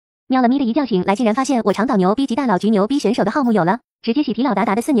喵了咪的一觉醒来，竟然发现我长岛牛逼级大佬橘牛逼选手的号目有了，直接喜提老达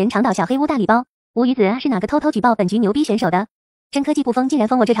达的4年长岛小黑屋大礼包。无语子啊，是哪个偷偷举报本橘牛逼选手的？真科技不封，竟然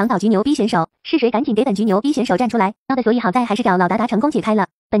封我这长岛橘牛逼选手，是谁？赶紧给本橘牛逼选手站出来！喵的，所以好在还是找老达达成功解开了。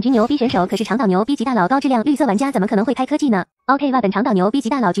本橘牛逼选手可是长岛牛逼级大佬高质量绿色玩家，怎么可能会开科技呢 ？OK 吧，本长岛牛逼级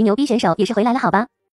大佬橘牛逼选手也是回来了，好吧？